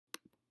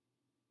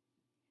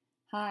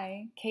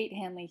Hi, Kate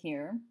Hanley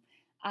here.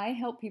 I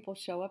help people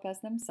show up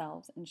as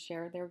themselves and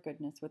share their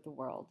goodness with the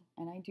world,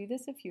 and I do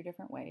this a few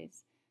different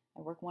ways.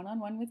 I work one on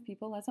one with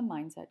people as a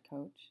mindset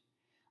coach.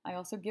 I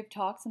also give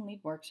talks and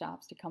lead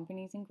workshops to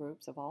companies and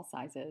groups of all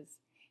sizes,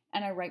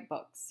 and I write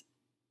books.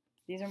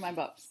 These are my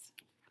books.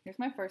 Here's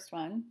my first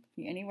one,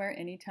 The Anywhere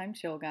Anytime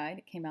Chill Guide.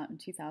 It came out in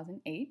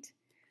 2008.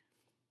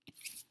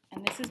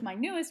 And this is my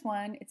newest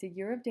one. It's A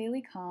Year of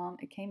Daily Calm.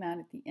 It came out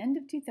at the end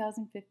of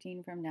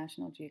 2015 from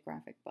National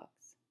Geographic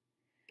Books.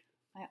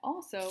 I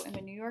also am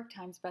a New York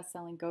Times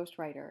bestselling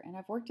ghostwriter, and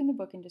I've worked in the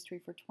book industry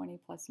for 20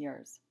 plus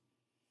years.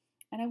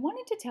 And I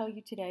wanted to tell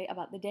you today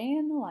about the day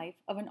in the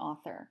life of an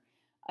author.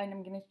 And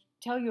I'm going to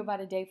tell you about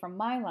a day from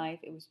my life.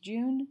 It was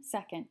June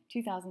 2nd,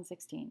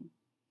 2016.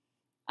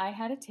 I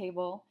had a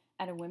table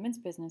at a women's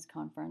business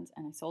conference,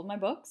 and I sold my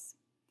books.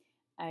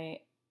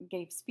 I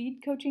gave speed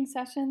coaching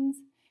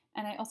sessions,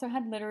 and I also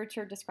had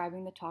literature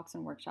describing the talks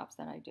and workshops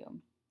that I do.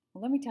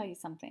 Well, let me tell you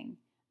something.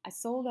 I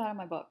sold out of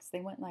my books.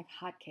 They went like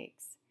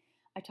hotcakes.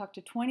 I talked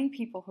to 20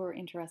 people who were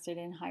interested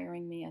in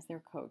hiring me as their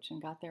coach and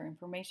got their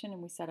information,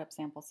 and we set up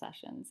sample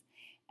sessions.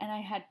 And I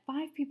had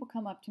 5 people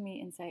come up to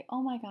me and say,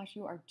 "Oh my gosh,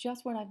 you are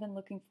just what I've been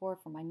looking for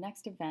my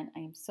next event.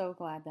 I am so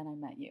glad that I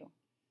met you."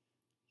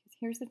 Because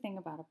here's the thing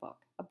about a book.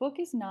 A book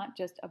is not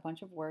just a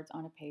bunch of words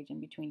on a page in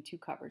between 2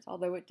 covers,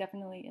 although it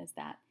definitely is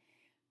that.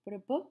 But a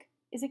book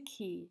is a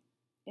key.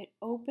 It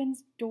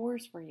opens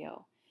doors for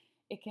you.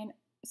 It can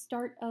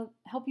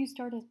help you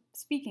start a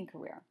speaking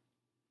career.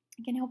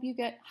 It can help you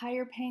get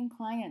higher paying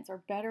clients or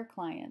better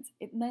clients.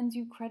 It lends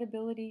you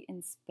credibility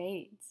in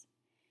spades.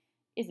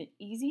 Is it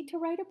easy to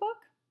write a book?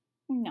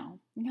 No,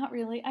 not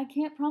really. I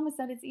can't promise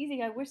that it's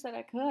easy. I wish that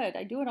I could.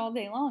 I do it all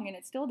day long and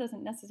it still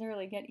doesn't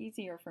necessarily get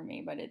easier for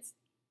me, but is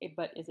it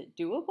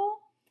doable?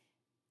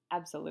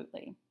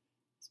 Absolutely.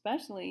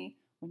 Especially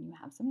when you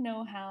have some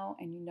know-how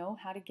and you know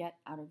how to get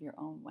out of your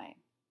own way.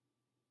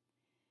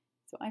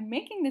 So I'm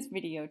making this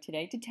video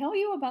today to tell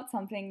you about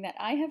something that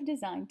I have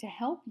designed to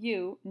help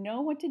you know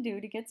what to do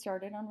to get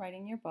started on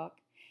writing your book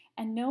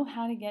and know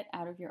how to get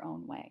out of your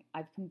own way.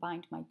 I've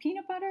combined my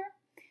peanut butter,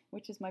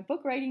 which is my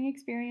book writing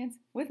experience,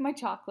 with my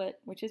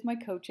chocolate, which is my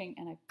coaching,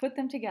 and I've put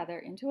them together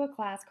into a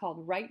class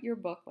called Write Your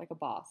Book Like a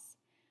Boss.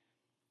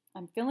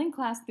 I'm filling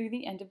class through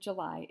the end of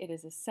July. It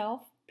is a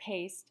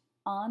self-paced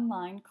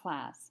online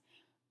class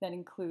that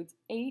includes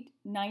 8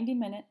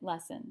 90-minute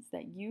lessons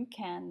that you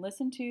can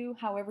listen to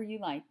however you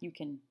like. You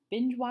can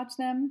binge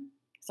listen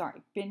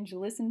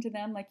to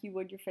them like you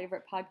would your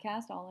favorite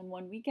podcast all in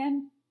one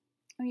weekend.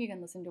 Or you can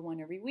listen to one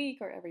every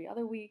week or every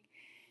other week.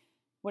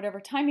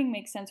 Whatever timing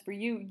makes sense for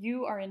you,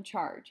 you are in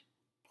charge.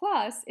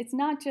 Plus, it's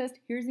not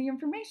just, here's the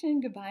information,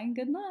 goodbye and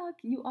good luck.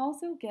 You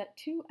also get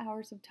 2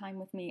 hours of time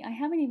with me. I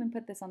haven't even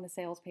put this on the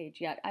sales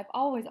page yet. I've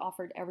always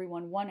offered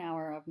everyone 1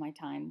 hour of my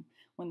time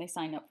when they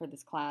sign up for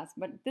this class,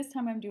 but this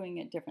time I'm doing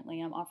it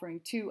differently. I'm offering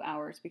 2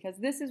 hours because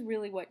this is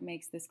really what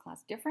makes this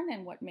class different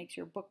and what makes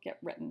your book get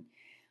written,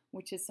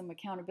 which is some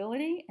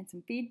accountability and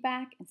some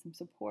feedback and some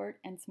support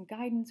and some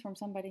guidance from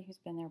somebody who's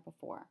been there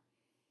before.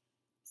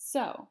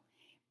 So,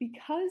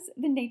 because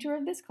the nature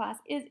of this class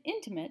is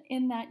intimate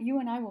in that you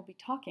and I will be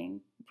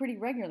talking pretty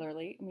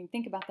regularly. I mean,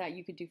 think about that.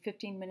 You could do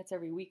 15 minutes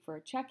every week for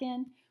a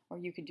check-in, or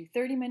you could do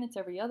 30 minutes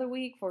every other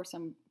week for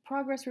some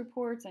progress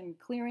reports and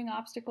clearing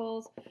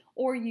obstacles,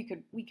 or we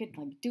could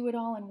like do it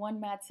all in one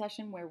mad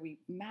session where we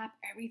map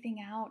everything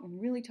out and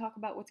really talk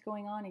about what's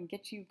going on and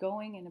get you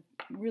going in a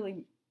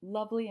really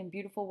lovely and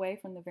beautiful way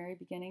from the very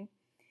beginning.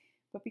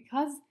 But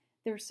because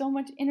there's so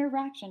much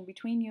interaction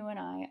between you and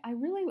I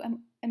really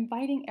am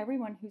inviting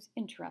everyone who's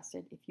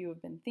interested. If you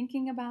have been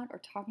thinking about or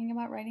talking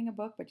about writing a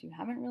book, but you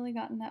haven't really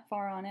gotten that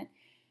far on it,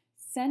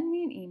 send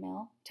me an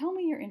email, tell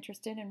me you're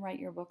interested in Write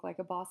Your Book Like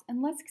a Boss,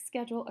 and let's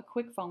schedule a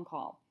quick phone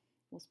call.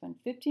 We'll spend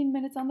 15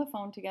 minutes on the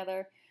phone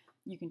together.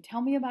 You can tell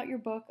me about your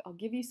book. I'll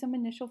give you some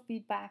initial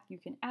feedback. You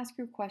can ask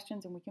your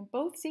questions, and we can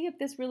both see if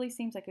this really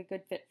seems like a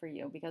good fit for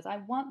you, because I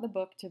want the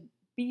book to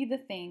be the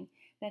thing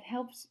that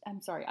helps,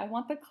 I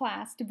want the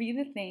class to be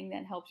the thing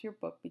that helps your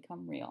book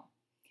become real.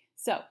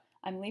 So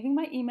I'm leaving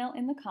my email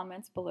in the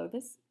comments below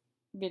this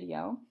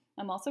video.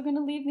 I'm also going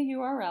to leave the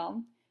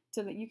URL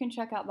so that you can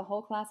check out the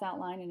whole class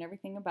outline and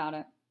everything about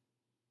it.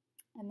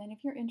 And then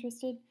if you're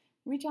interested,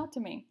 reach out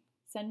to me.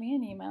 Send me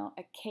an email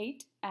at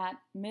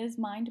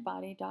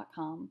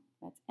kate@msmindbody.com.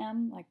 That's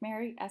M like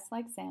Mary, S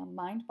like Sam,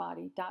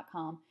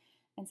 mindbody.com,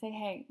 and say,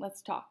 hey,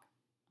 let's talk.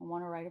 I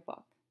want to write a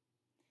book.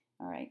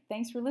 All right,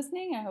 thanks for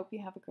listening. I hope you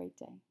have a great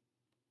day.